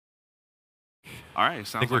All right,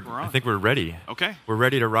 sounds like we're on. I think we're ready. Okay. We're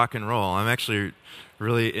ready to rock and roll. I'm actually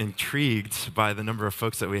really intrigued by the number of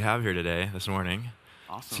folks that we have here today, this morning.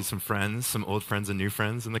 Awesome. See some friends, some old friends and new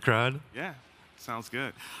friends in the crowd. Yeah, sounds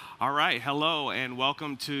good. All right, hello, and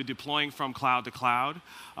welcome to Deploying from Cloud to Cloud.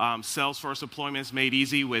 Salesforce deployments made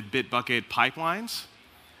easy with Bitbucket pipelines.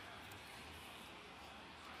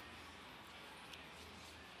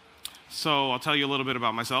 So I'll tell you a little bit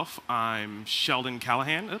about myself. I'm Sheldon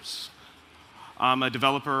Callahan. I'm a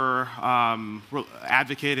developer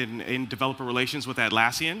advocate in developer relations with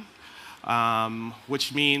Atlassian,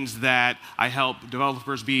 which means that I help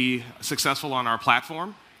developers be successful on our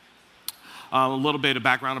platform. A little bit of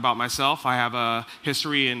background about myself. I have a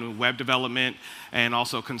history in web development and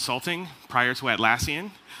also consulting prior to Atlassian.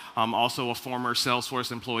 I'm also a former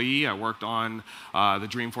Salesforce employee. I worked on the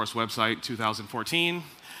Dreamforce website 2014.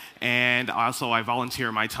 And also I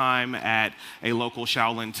volunteer my time at a local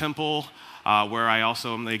Shaolin temple where I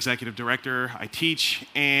also am the executive director. I teach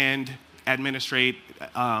and administrate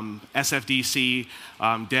SFDC,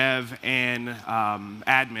 dev, and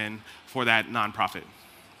admin for that nonprofit.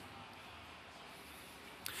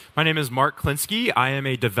 My name is Mark Klinsky. I am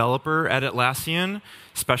a developer at Atlassian,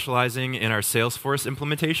 specializing in our Salesforce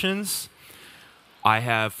implementations. I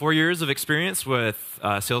have 4 years of experience with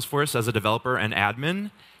Salesforce as a developer and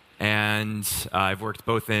admin, and I've worked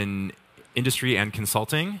both in industry and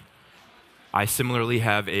consulting. I similarly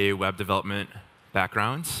have a web development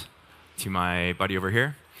background to my buddy over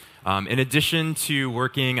here. In addition to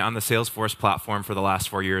working on the Salesforce platform for the last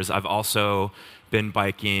 4 years, I've also been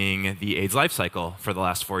biking the AIDS lifecycle for the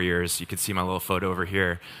last 4 years. You can see my little photo over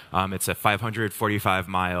here. It's a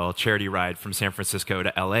 545-mile charity ride from San Francisco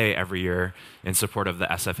to LA every year in support of the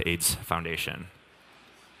SF AIDS Foundation.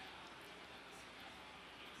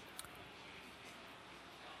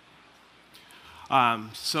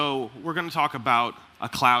 So we're going to talk about a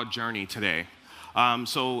cloud journey today.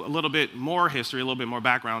 So a little bit more history, a little bit more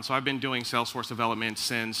background. So I've been doing Salesforce development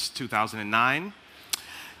since 2009.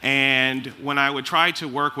 And when I would try to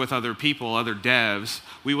work with other people, other devs,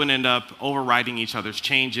 we would end up overriding each other's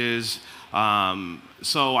changes.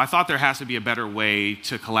 So I thought there has to be a better way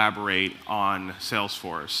to collaborate on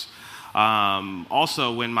Salesforce.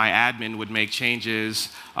 Also, when my admin would make changes,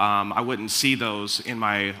 I wouldn't see those in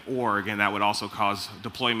my org, and that would also cause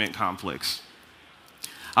deployment conflicts.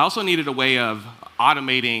 I also needed a way of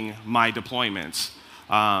automating my deployments.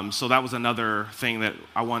 So that was another thing that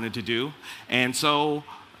I wanted to do. And so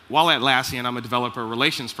while at Atlassian, I'm a developer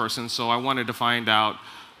relations person, so I wanted to find out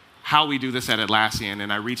how we do this at Atlassian,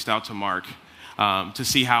 and I reached out to Mark to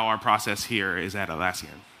see how our process here is at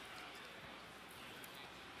Atlassian.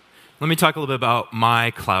 Let me talk a little bit about my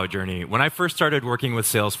cloud journey. When I first started working with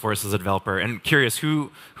Salesforce as a developer, and curious,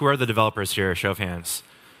 who are the developers here? Show of hands.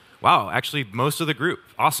 Wow, actually, most of the group.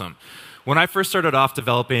 Awesome. When I first started off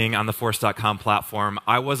developing on the Force.com platform,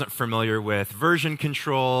 I wasn't familiar with version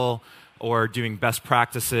control or doing best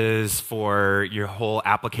practices for your whole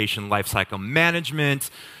application lifecycle management.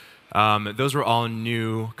 Those were all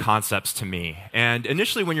new concepts to me. And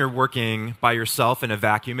initially, when you're working by yourself in a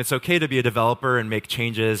vacuum, it's okay to be a developer and make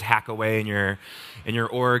changes, hack away in your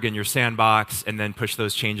org and your sandbox, and then push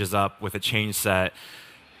those changes up with a change set.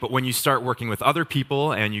 But when you start working with other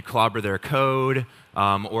people and you clobber their code,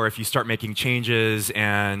 or if you start making changes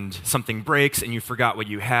and something breaks and you forgot what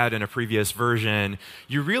you had in a previous version,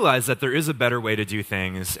 you realize that there is a better way to do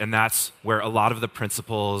things, and that's where a lot of the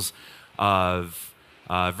principles of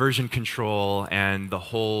version control and the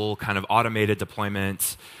whole kind of automated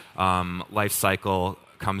deployment life cycle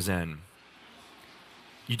comes in.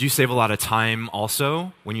 You do save a lot of time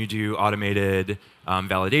also when you do automated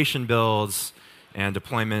validation builds and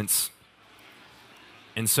deployments.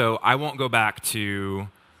 And so I won't go back to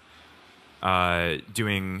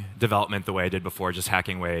doing development the way I did before, just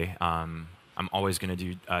hacking away. I'm always going to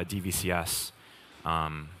do DVCS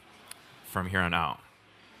from here on out.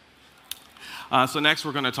 So next,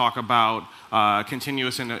 we're going to talk about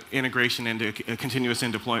continuous integration into continuous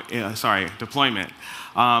deployment.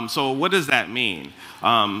 So what does that mean?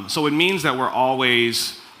 So it means that we're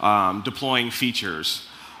always deploying features.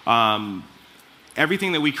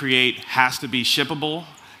 Everything that we create has to be shippable,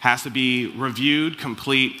 has to be reviewed,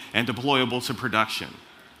 complete, and deployable to production.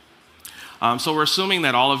 So we're assuming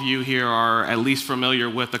that all of you here are at least familiar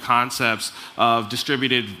with the concepts of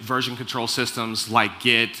distributed version control systems like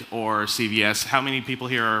Git or CVS. How many people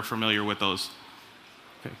here are familiar with those?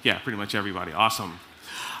 Okay. Yeah, pretty much everybody. Awesome.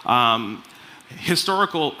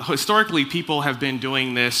 Historically, people have been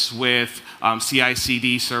doing this with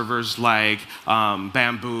CI/CD servers like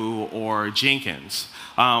Bamboo or Jenkins.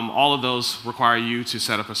 All of those require you to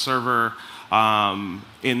set up a server.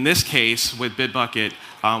 In this case, with Bitbucket,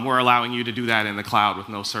 we're allowing you to do that in the cloud with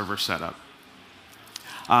no server setup.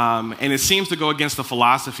 And it seems to go against the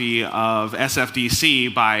philosophy of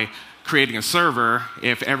SFDC by creating a server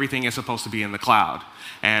if everything is supposed to be in the cloud.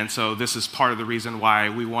 And so this is part of the reason why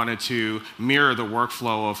we wanted to mirror the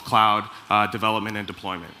workflow of cloud development and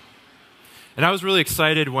deployment. And I was really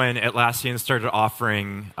excited when Atlassian started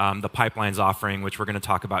offering the pipelines offering, which we're going to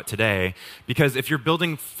talk about today, because if you're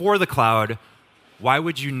building for the cloud, why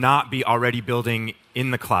would you not be already building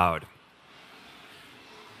in the cloud?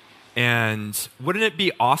 And wouldn't it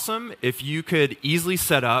be awesome if you could easily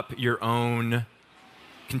set up your own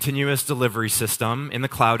continuous delivery system in the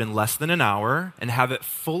cloud in less than an hour and have it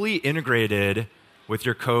fully integrated with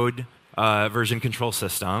your code version control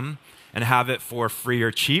system and have it for free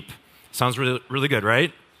or cheap? Sounds really, really good,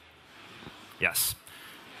 right? Yes.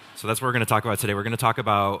 So that's what we're going to talk about today. We're going to talk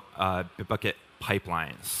about Bitbucket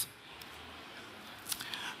pipelines.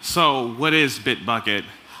 So what is Bitbucket?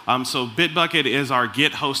 So Bitbucket is our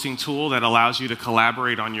Git hosting tool that allows you to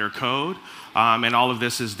collaborate on your code, and all of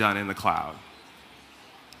this is done in the cloud.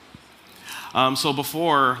 So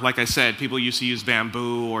before, like I said, people used to use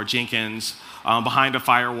Bamboo or Jenkins behind a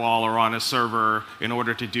firewall or on a server in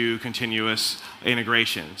order to do continuous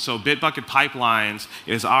integration. So Bitbucket Pipelines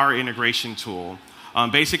is our integration tool.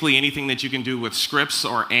 Basically, anything that you can do with scripts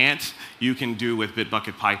or Ant, you can do with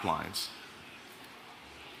Bitbucket Pipelines.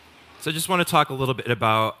 So I just want to talk a little bit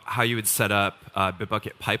about how you would set up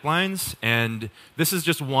Bitbucket pipelines. And this is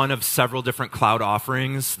just one of several different cloud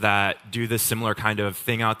offerings that do this similar kind of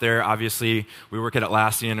thing out there. Obviously, we work at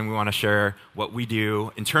Atlassian, and we want to share what we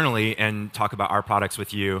do internally and talk about our products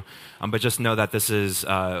with you. But just know that this is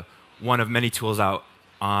one of many tools out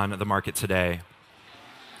on the market today.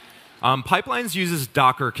 Pipelines uses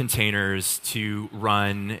Docker containers to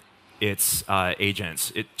run its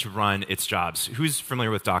agents, to run its jobs. Who's familiar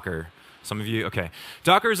with Docker? Some of you? OK.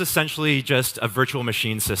 Docker is essentially just a virtual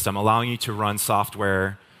machine system allowing you to run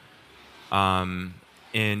software in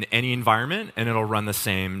any environment, and it'll run the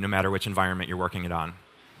same no matter which environment you're working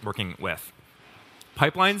with.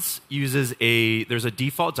 Pipelines uses there's a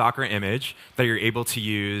default Docker image that you're able to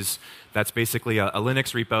use that's basically a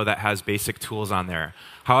Linux repo that has basic tools on there.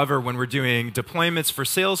 However, when we're doing deployments for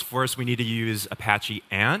Salesforce, we need to use Apache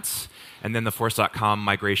Ant and then the Force.com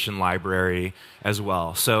migration library as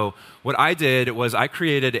well. So what I did was I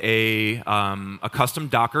created a custom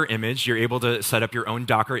Docker image. You're able to set up your own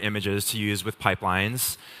Docker images to use with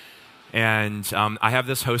pipelines. And I have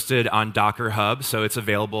this hosted on Docker Hub, so it's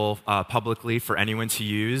available publicly for anyone to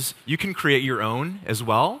use. You can create your own as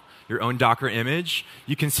well, your own Docker image.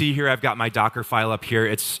 You can see here I've got my Docker file up here.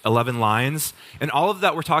 It's 11 lines. And all of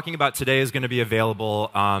that we're talking about today is going to be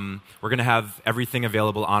available. We're going to have everything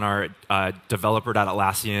available on our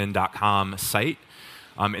developer.atlassian.com site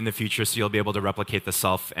in the future, so you'll be able to replicate this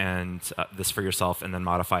for yourself and then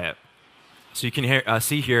modify it. So you can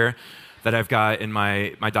see here that I've got in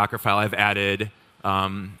my Docker file, I've added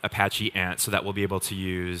Apache Ant, so that we'll be able to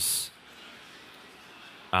use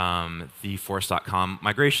the Force.com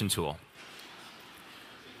migration tool.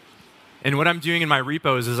 And what I'm doing in my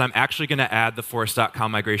repos is I'm actually going to add the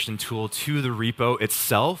Force.com migration tool to the repo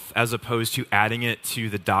itself, as opposed to adding it to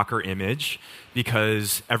the Docker image,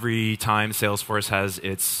 because every time Salesforce has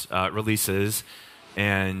its releases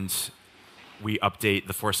and we update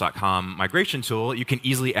the Force.com migration tool, you can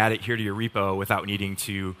easily add it here to your repo without needing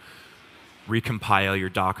to recompile your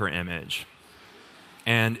Docker image.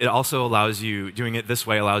 And it also allows you, doing it this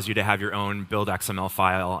way allows you to have your own build XML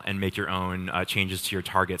file and make your own changes to your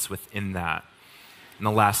targets within that. And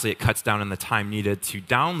then lastly, it cuts down on the time needed to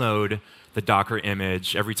download the Docker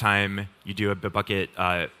image. Every time you do a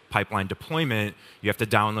Bitbucket pipeline deployment, you have to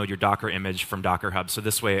download your Docker image from Docker Hub. So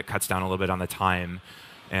this way it cuts down a little bit on the time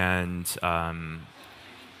and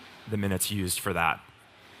the minutes used for that.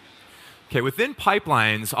 Okay, within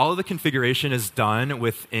pipelines, all of the configuration is done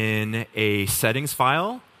within a settings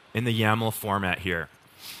file in the YAML format here.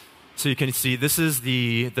 So you can see this is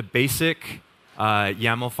the basic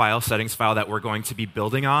YAML file, settings file that we're going to be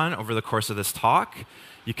building on over the course of this talk.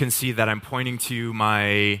 You can see that I'm pointing to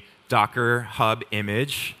my Docker Hub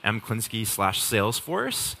image,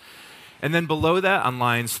 mklinsky/Salesforce. And then below that, on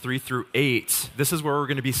lines 3 through 8, this is where we're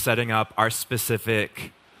going to be setting up our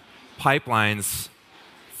specific pipelines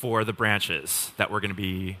for the branches that we're going to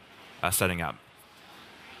be setting up.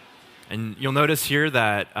 And you'll notice here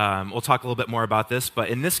that we'll talk a little bit more about this, but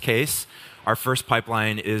in this case, our first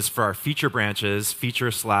pipeline is for our feature branches,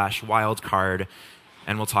 feature/wildcard,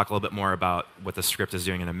 and we'll talk a little bit more about what the script is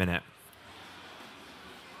doing in a minute.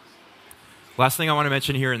 Last thing I want to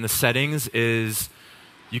mention here in the settings is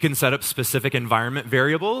you can set up specific environment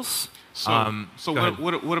variables.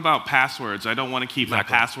 What about passwords? I don't want to keep my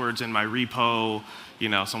passwords in my repo.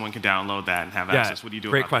 Someone can download that and have access. What do you do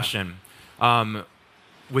about that? Great question.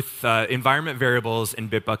 With environment variables in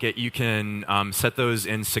Bitbucket, you can set those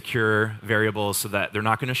in secure variables so that they're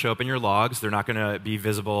not going to show up in your logs. They're not going to be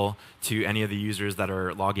visible to any of the users that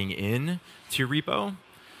are logging in to your repo.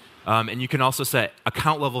 And you can also set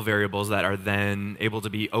account level variables that are then able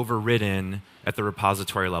to be overridden at the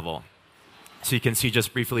repository level. So you can see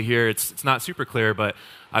just briefly here, it's not super clear, but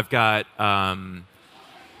I've got some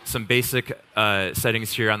basic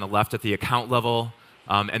settings here on the left at the account level.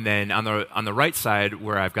 And then on the right side,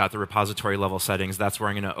 where I've got the repository level settings, that's where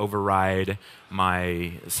I'm going to override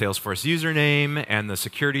my Salesforce username and the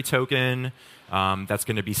security token. That's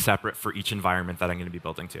going to be separate for each environment that I'm going to be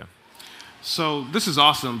building to. So this is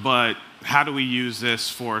awesome, but how do we use this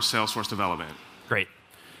for Salesforce development? Great.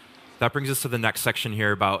 That brings us to the next section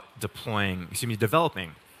here about developing.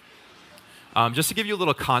 Just to give you a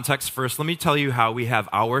little context first, let me tell you how we have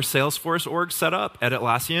our Salesforce org set up at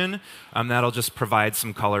Atlassian. That'll just provide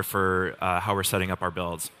some color for how we're setting up our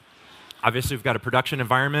builds. Obviously, we've got a production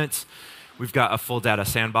environment. We've got a full data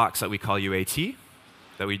sandbox that we call UAT,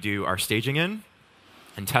 that we do our staging in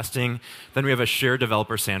and testing. Then we have a shared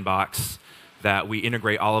developer sandbox that we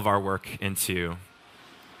integrate all of our work into.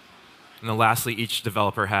 And then lastly, each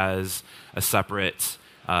developer has a separate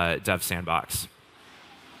dev sandbox.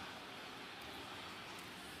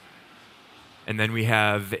 And then we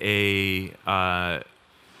have a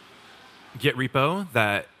Git repo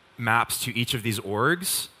that maps to each of these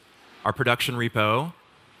orgs, our production repo.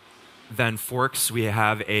 Then forks, we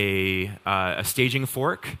have a staging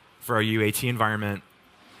fork for our UAT environment.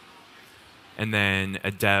 And then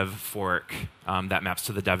a dev fork that maps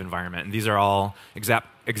to the dev environment. And these are all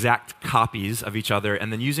exact copies of each other.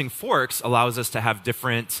 And then using forks allows us to have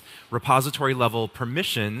different repository level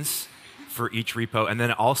permissions for each repo. And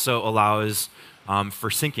then it also allows for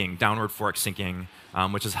syncing, downward fork syncing,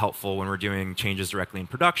 which is helpful when we're doing changes directly in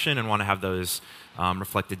production and want to have those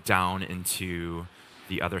reflected down into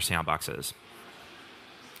the other sandboxes.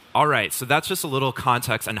 All right, so that's just a little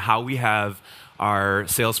context on how we have our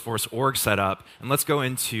Salesforce org set up. And let's go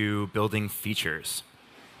into building features.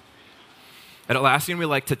 At Atlassian, we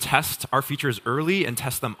like to test our features early and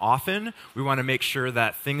test them often. We want to make sure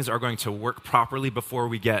that things are going to work properly before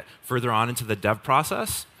we get further on into the dev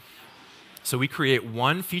process. So we create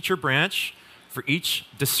one feature branch for each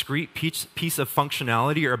discrete piece of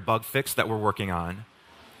functionality or bug fix that we're working on.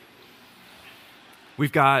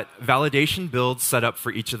 We've got validation builds set up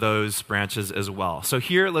for each of those branches as well. So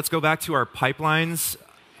here, let's go back to our pipelines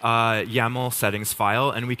YAML settings file,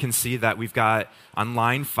 and we can see that we've got, on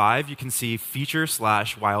line 5, you can see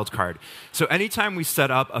feature/wildcard. So anytime we set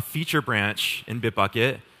up a feature branch in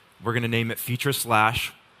Bitbucket, we're going to name it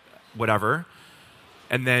feature/whatever.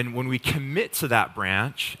 And then when we commit to that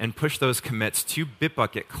branch and push those commits to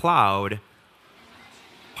Bitbucket Cloud,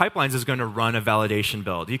 Pipelines is going to run a validation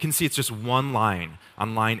build. You can see it's just one line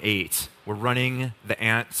on line 8. We're running the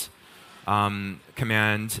ant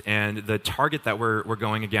command, and the target that we're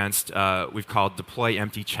going against we've called deploy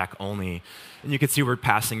empty check only. And you can see we're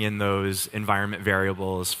passing in those environment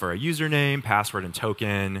variables for a username, password, and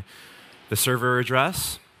token, the server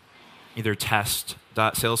address, either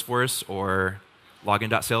test.salesforce or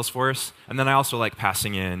login.salesforce. And then I also like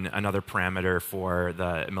passing in another parameter for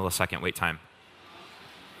the millisecond wait time.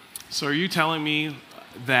 So are you telling me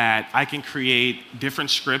that I can create different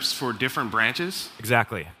scripts for different branches?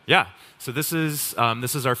 Exactly. Yeah. So this is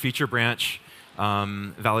our feature branch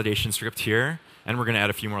validation script here, and we're going to add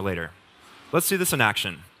a few more later. Let's see this in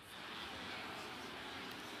action.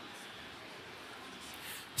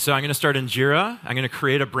 So I'm going to start in Jira. I'm going to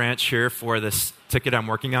create a branch here for this ticket I'm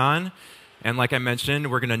working on. And like I mentioned,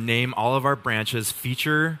 we're going to name all of our branches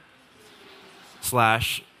feature /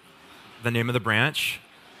 the name of the branch.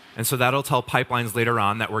 And so that'll tell pipelines later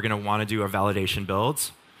on that we're going to want to do a validation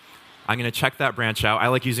build. I'm going to check that branch out. I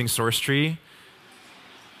like using source tree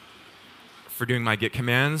for doing my Git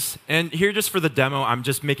commands. And here, just for the demo, I'm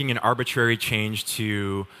just making an arbitrary change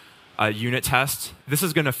to a unit test. This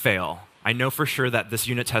is going to fail. I know for sure that this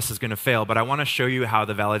unit test is going to fail, but I want to show you how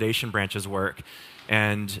the validation branches work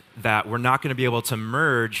and that we're not going to be able to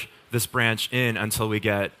merge this branch in until we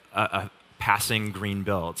get a passing green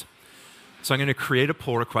build. So I'm going to create a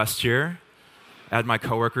pull request here, add my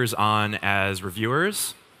coworkers on as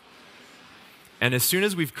reviewers. And as soon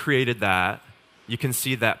as we've created that, you can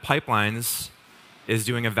see that Pipelines is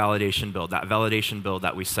doing a validation build, that validation build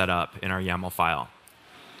that we set up in our YAML file.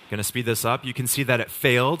 Going to speed this up. You can see that it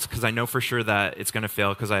failed because I know for sure that it's going to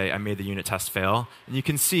fail because I made the unit test fail. And you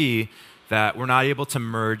can see that we're not able to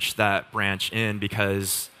merge that branch in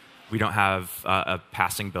because we don't have a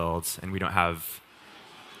passing build and we don't have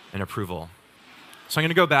an approval. So I'm going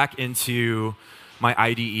to go back into my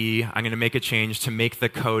IDE. I'm going to make a change to make the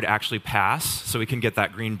code actually pass so we can get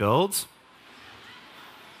that green build.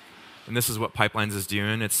 And this is what pipelines is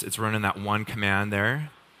doing. It's running that one command there,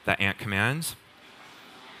 that ant command.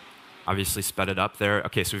 Obviously sped it up there.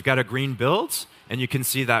 OK, so we've got a green build. And you can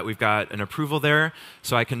see that we've got an approval there.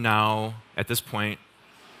 So I can now, at this point,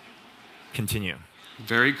 continue.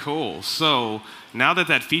 Very cool. So now that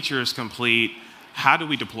that feature is complete, how do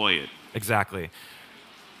we deploy it? Exactly.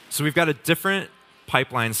 So we've got a different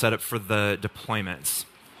pipeline set up for the deployments.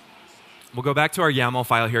 We'll go back to our YAML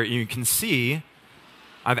file here. You can see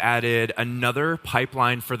I've added another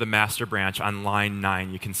pipeline for the master branch on line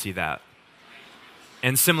 9. You can see that.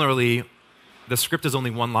 And similarly, the script is only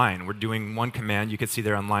one line. We're doing one command. You can see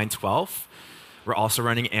there on line 12. We're also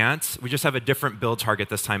running ant. We just have a different build target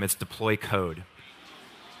this time. It's deploy code.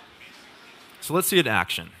 So let's see it in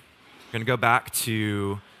action. I'm going to go back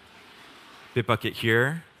to Bitbucket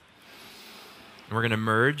here. And we're going to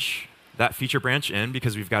merge that feature branch in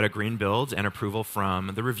because we've got a green build and approval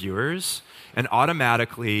from the reviewers. And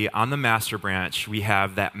automatically, on the master branch, we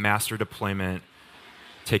have that master deployment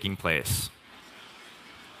taking place.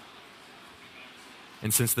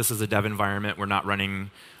 And since this is a dev environment, we're not running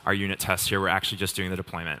our unit tests here. We're actually just doing the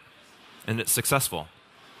deployment. And it's successful.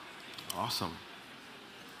 Awesome.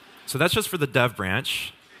 So that's just for the dev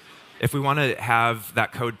branch. If we want to have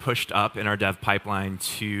that code pushed up in our dev pipeline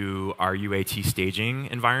to our UAT staging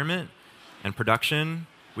environment and production,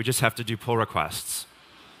 we just have to do pull requests.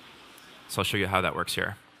 So I'll show you how that works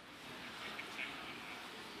here.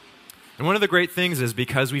 And one of the great things is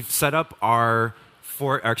because we've set up our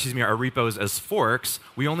repos as forks,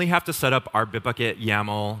 we only have to set up our Bitbucket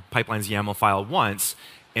YAML, pipelines YAML file once,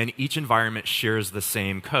 and each environment shares the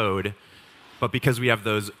same code. But because we have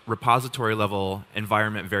those repository level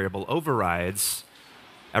environment variable overrides,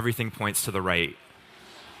 everything points to the right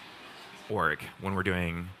org when we're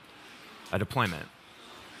doing a deployment.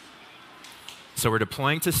 So we're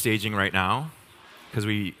deploying to staging right now because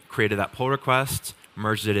we created that pull request,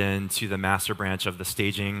 merged it into the master branch of the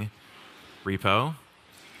staging repo.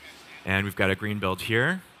 And we've got a green build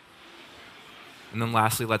here. And then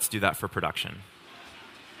lastly, let's do that for production.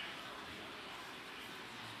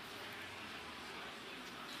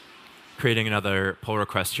 Creating another pull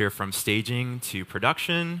request here from staging to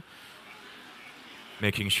production.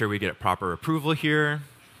 Making sure we get proper approval here.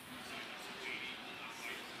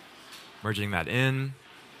 Merging that in.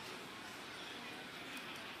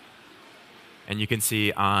 And you can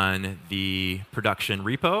see on the production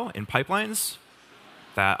repo in pipelines,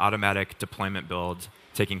 that automatic deployment build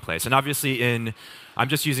taking place. And obviously I'm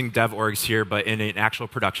just using dev orgs here, but in an actual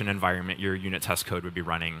production environment, your unit test code would be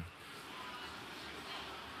running.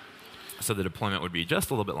 So the deployment would be just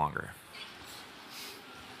a little bit longer.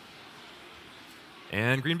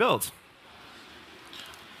 And green build.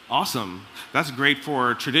 Awesome. That's great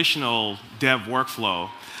for traditional dev workflow.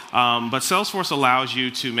 But Salesforce allows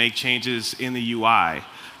you to make changes in the UI.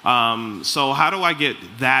 So how do I get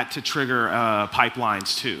that to trigger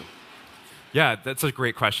pipelines too? Yeah, that's a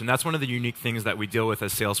great question. That's one of the unique things that we deal with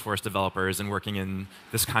as Salesforce developers and working in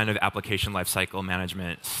this kind of application lifecycle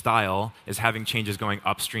management style is having changes going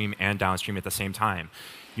upstream and downstream at the same time.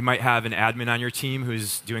 You might have an admin on your team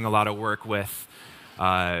who's doing a lot of work with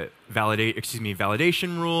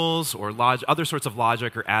validation rules or other sorts of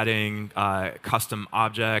logic or adding custom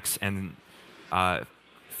objects and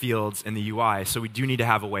fields in the UI. So we do need to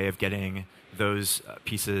have a way of getting those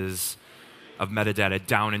pieces of metadata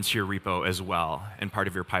down into your repo as well and part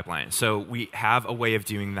of your pipeline. So we have a way of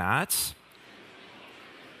doing that.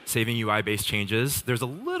 Saving UI-based changes. There's a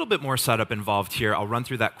little bit more setup involved here. I'll run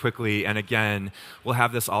through that quickly. And again, we'll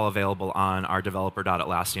have this all available on our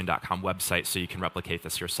developer.atlassian.com website so you can replicate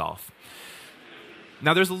this yourself.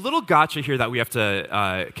 Now, there's a little gotcha here that we have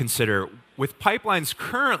to consider. With pipelines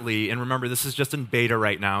currently, and remember, this is just in beta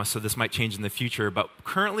right now, so this might change in the future, but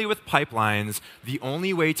currently with pipelines, the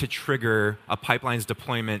only way to trigger a pipeline's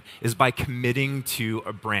deployment is by committing to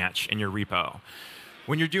a branch in your repo.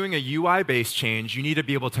 When you're doing a UI-based change, you need to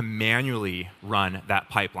be able to manually run that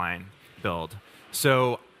pipeline build.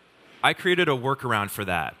 So I created a workaround for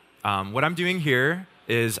that. What I'm doing here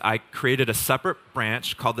is I created a separate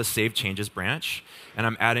branch called the Save Changes branch, and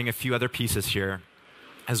I'm adding a few other pieces here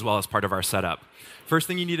as well as part of our setup. First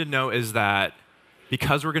thing you need to know is that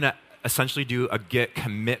because we're going to essentially do a git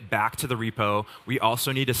commit back to the repo. We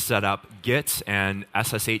also need to set up git and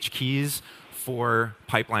SSH keys for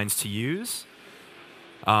pipelines to use.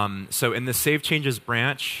 So in the save changes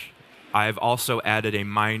branch, I've also added a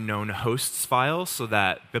my known hosts file so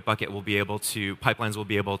that pipelines will be able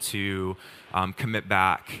to commit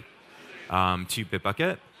back to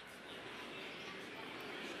Bitbucket.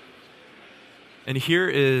 And here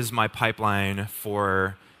is my pipeline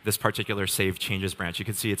for this particular save changes branch. You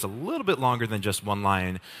can see it's a little bit longer than just one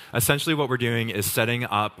line. Essentially what we're doing is setting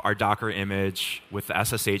up our Docker image with the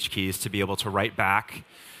SSH keys to be able to write back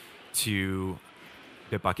to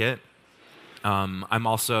Bitbucket. I'm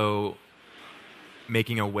also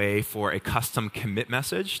making a way for a custom commit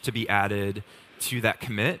message to be added to that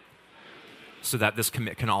commit so that this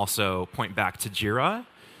commit can also point back to Jira.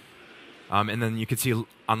 And then you can see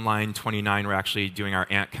on line 29, we're actually doing our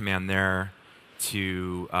ant command there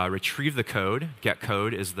to retrieve the code. Get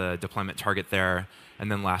code is the deployment target there.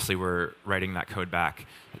 And then lastly, we're writing that code back.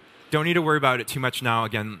 Don't need to worry about it too much now.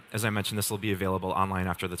 Again, as I mentioned, this will be available online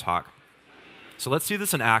after the talk. So let's do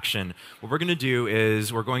this in action. What we're going to do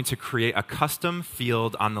is we're going to create a custom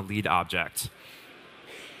field on the lead object.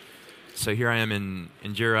 So here I am in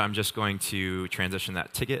Jira. I'm just going to transition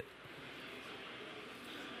that ticket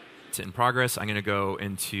to in progress. I'm going to go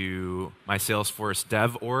into my Salesforce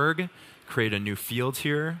dev org, create a new field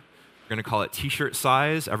here. We're going to call it t-shirt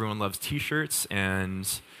size. Everyone loves t-shirts, and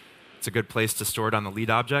it's a good place to store it on the lead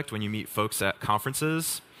object when you meet folks at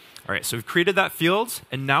conferences. All right, so we've created that field,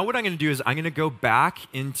 and now what I'm going to do is I'm going to go back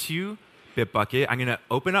into Bitbucket. I'm going to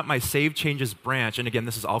open up my save changes branch, and again,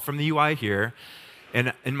 this is all from the UI here.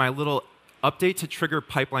 And in my little update to trigger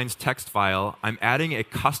pipelines text file, I'm adding a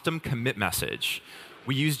custom commit message.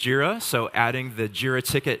 We use Jira, so adding the Jira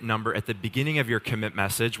ticket number at the beginning of your commit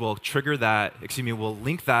message will trigger that, will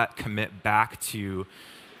link that commit back to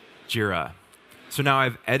Jira. So now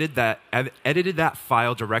I've edited that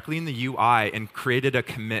file directly in the UI and created a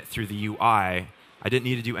commit through the UI. I didn't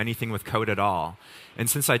need to do anything with code at all. And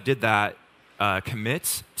since I did that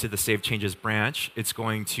commit to the save changes branch, it's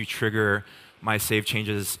going to trigger my save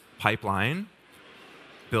changes pipeline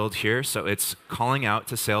build here. So it's calling out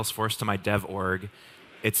to Salesforce to my dev org.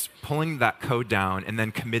 It's pulling that code down and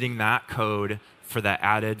then committing that code for that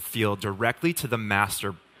added field directly to the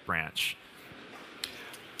master branch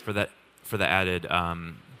for the added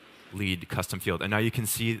lead custom field. And now you can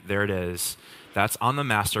see there it is. That's on the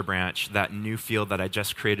master branch, that new field that I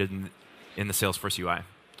just created in the Salesforce UI.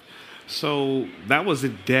 So that was a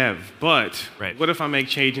dev, but right. What if I make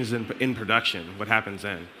changes in production? What happens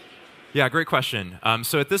then? Yeah, great question.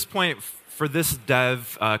 So at this point, for this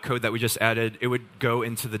dev code that we just added, it would go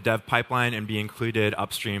into the dev pipeline and be included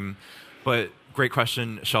upstream. But great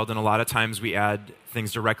question, Sheldon. A lot of times we add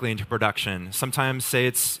things directly into production. Sometimes, say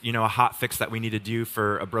it's a hot fix that we need to do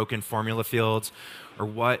for a broken formula field, or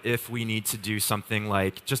what if we need to do something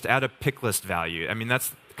like just add a pick list value? I mean,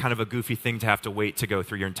 that's kind of a goofy thing to have to wait to go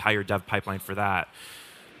through your entire dev pipeline for that.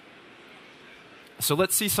 So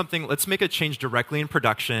let's see something. Let's make a change directly in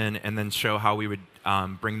production and then show how we would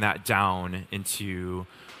bring that down into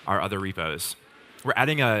our other repos. We're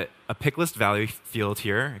adding a pick list value field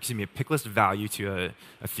here. A pick list value to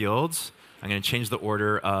a field. I'm going to change the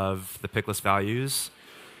order of the pick list values.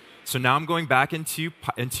 So now I'm going back into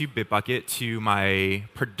Bitbucket to my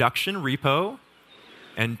production repo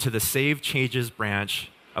and to the save changes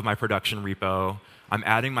branch of my production repo. I'm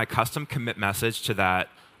adding my custom commit message to that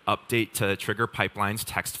update to trigger pipelines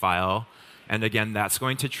text file. And again, that's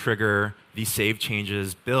going to trigger the save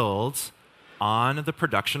changes build on the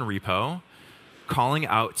production repo, calling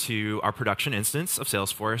out to our production instance of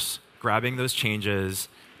Salesforce, grabbing those changes,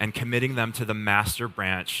 and committing them to the master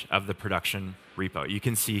branch of the production repo. You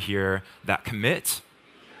can see here that commit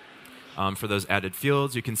for those added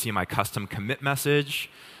fields. You can see my custom commit message.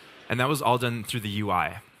 And that was all done through the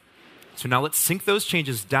UI. So now let's sync those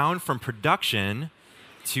changes down from production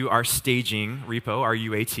to our staging repo, our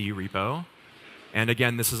UAT repo. And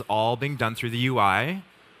again, this is all being done through the UI.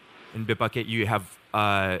 In Bitbucket, you have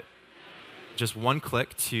just one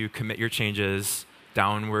click to commit your changes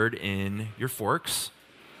downward in your forks.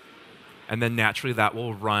 And then naturally, that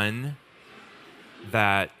will run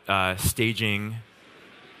that staging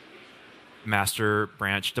master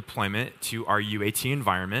branch deployment to our UAT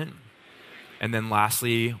environment. And then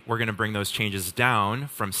lastly, we're going to bring those changes down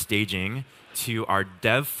from staging to our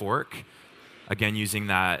dev fork, again using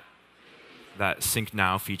that sync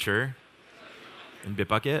now feature in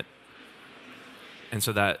Bitbucket. And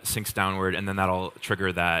so that syncs downward, and then that'll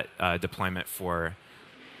trigger that deployment for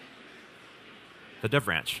the dev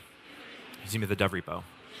branch, using the dev repo.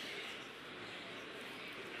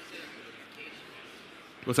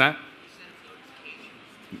 What's that?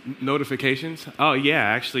 Notifications? Oh, yeah,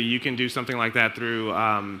 actually, you can do something like that through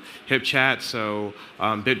HipChat. So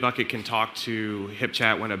Bitbucket can talk to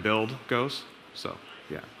HipChat when a build goes. So,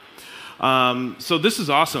 yeah. So this is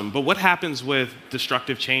awesome. But what happens with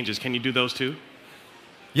destructive changes? Can you do those too?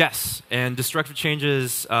 Yes, and destructive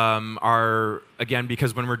changes are, again,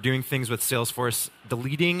 because when we're doing things with Salesforce,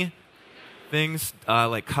 deleting things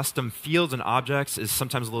like custom fields and objects is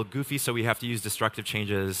sometimes a little goofy, so we have to use destructive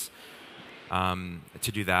changes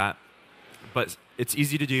to do that. But it's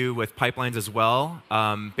easy to do with pipelines as well.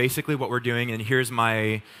 Basically what we're doing, and here's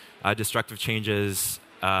my destructive changes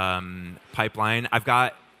pipeline. I've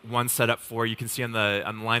got one set up for, you can see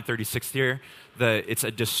on line 36 here, it's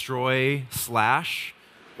a destroy /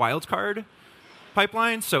 wildcard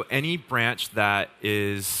pipeline. So any branch that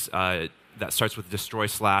is that starts with destroy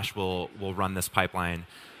 / will run this pipeline.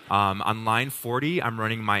 On line 40, I'm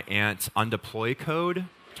running my ant undeploy code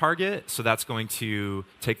target. So that's going to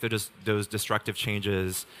take those destructive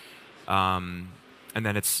changes, and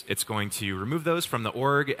then it's going to remove those from the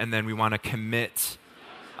org, and then we want to commit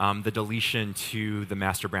the deletion to the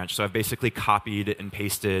master branch. So I've basically copied and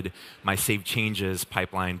pasted my save changes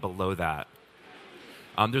pipeline below that.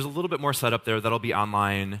 There's a little bit more setup there that'll be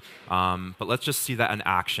online, but let's just see that in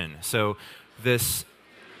action. So this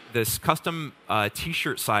custom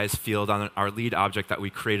t-shirt size field on our lead object that we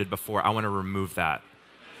created before, I want to remove that.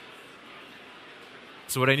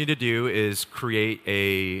 So what I need to do is create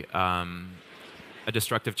a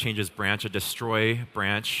destructive changes branch, a destroy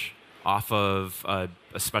branch off of a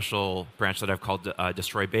special branch that I've called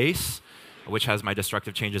destroy base, which has my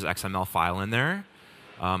destructive changes XML file in there.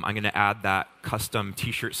 I'm going to add that custom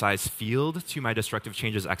t-shirt size field to my destructive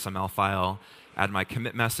changes XML file, add my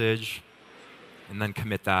commit message, and then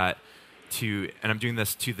commit that to, and I'm doing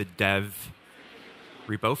this to the dev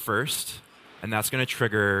repo first, and that's going to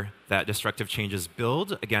trigger that destructive changes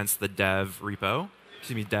build against the dev repo,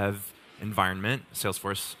 dev environment,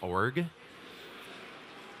 Salesforce org.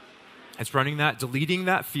 It's running that, deleting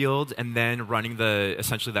that field, and then running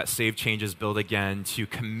essentially that save changes build again to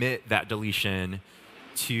commit that deletion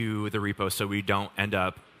to the repo so we don't end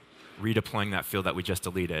up redeploying that field that we just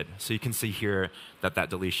deleted. So you can see here that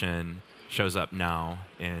deletion shows up now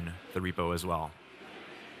in the repo as well.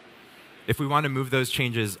 If we want to move those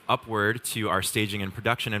changes upward to our staging and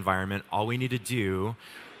production environment, all we need to do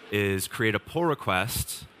is create a pull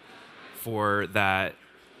request for that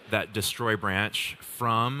destroy branch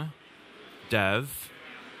from dev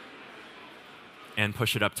and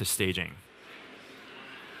push it up to staging.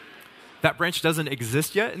 That branch doesn't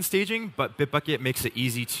exist yet in staging, but Bitbucket makes it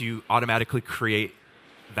easy to automatically create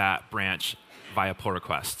that branch via pull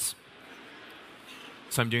requests.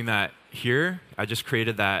 So I'm doing that here. I just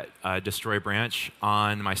created that destroy branch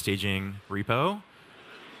on my staging repo.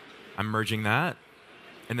 I'm merging that,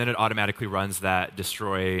 and then it automatically runs that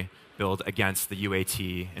destroy build against the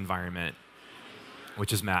UAT environment,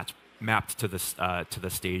 which is mapped to the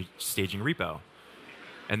staging repo.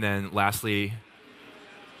 And then lastly,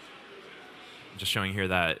 just showing here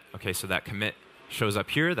that, okay, so that commit shows up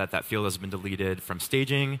here, that field has been deleted from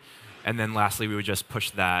staging. And then lastly, we would just push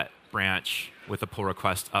that branch with a pull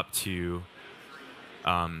request up to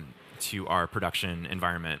our production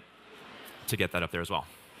environment to get that up there as well.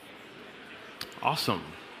 Awesome.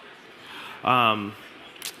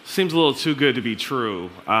 Seems a little too good to be true.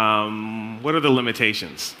 What are the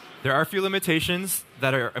limitations? There are a few limitations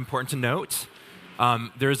that are important to note.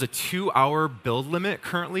 There's a 2-hour build limit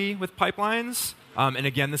currently with pipelines. And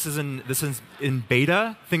again, this is in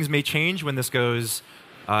beta. Things may change when this goes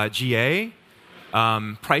GA.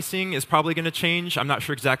 Pricing is probably going to change. I'm not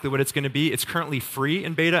sure exactly what it's going to be. It's currently free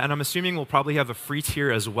in beta, and I'm assuming we'll probably have a free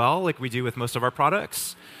tier as well, like we do with most of our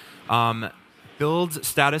products. Build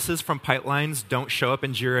statuses from pipelines don't show up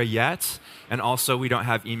in Jira yet, and also we don't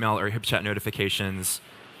have email or HipChat notifications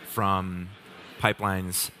from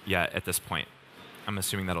pipelines yet at this point. I'm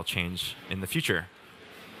assuming that'll change in the future.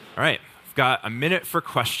 All right, we've got a minute for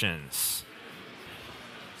questions.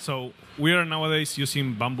 So we are nowadays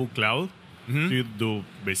using Bamboo Cloud. Mm-hmm. You do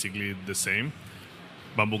basically the same.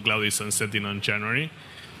 Bamboo Cloud is sunsetting on January.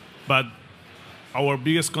 But our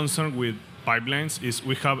biggest concern with pipelines is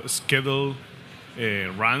we have scheduled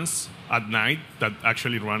runs at night that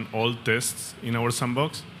actually run all tests in our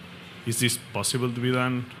sandbox. Is this possible to be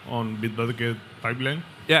done on Bitbucket pipeline?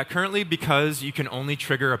 Yeah, currently, because you can only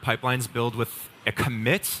trigger a pipelines build with a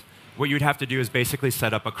commit, what you'd have to do is basically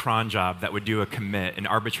set up a cron job that would do a commit, an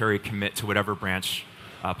arbitrary commit to whatever branch,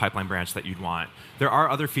 pipeline branch that you'd want. There are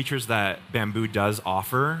other features that Bamboo does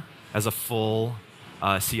offer as a full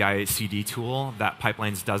CI/CD tool that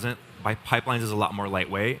pipelines doesn't pipelines is a lot more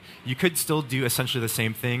lightweight. You could still do essentially the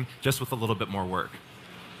same thing, just with a little bit more work.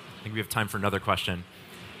 I think we have time for another question.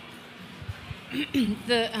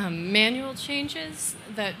 The manual changes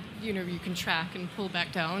that you can track and pull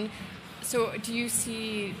back down. So do you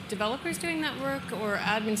see developers doing that work or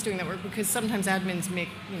admins doing that work? Because sometimes admins make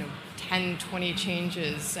 10, 20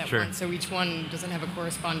 changes at once, so each one doesn't have a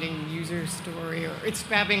corresponding user story, or it's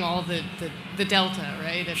grabbing all the delta,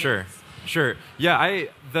 right? Sure. Yeah,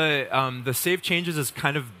 the save changes is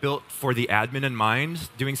kind of built for the admin in mind,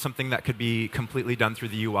 doing something that could be completely done through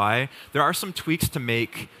the UI. There are some tweaks to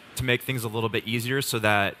make things a little bit easier so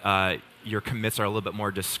that your commits are a little bit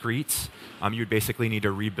more discrete. You would basically need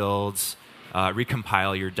to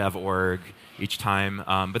recompile your dev org each time.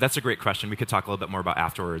 But that's a great question. We could talk a little bit more about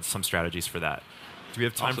afterwards, some strategies for that. Do we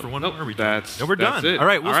have time for one more? Or are we done? No, we're done. It. All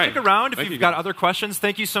right, we'll stick around if Thank you've you got other questions.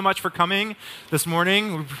 Thank you so much for coming this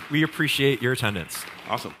morning. We appreciate your attendance.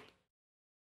 Awesome.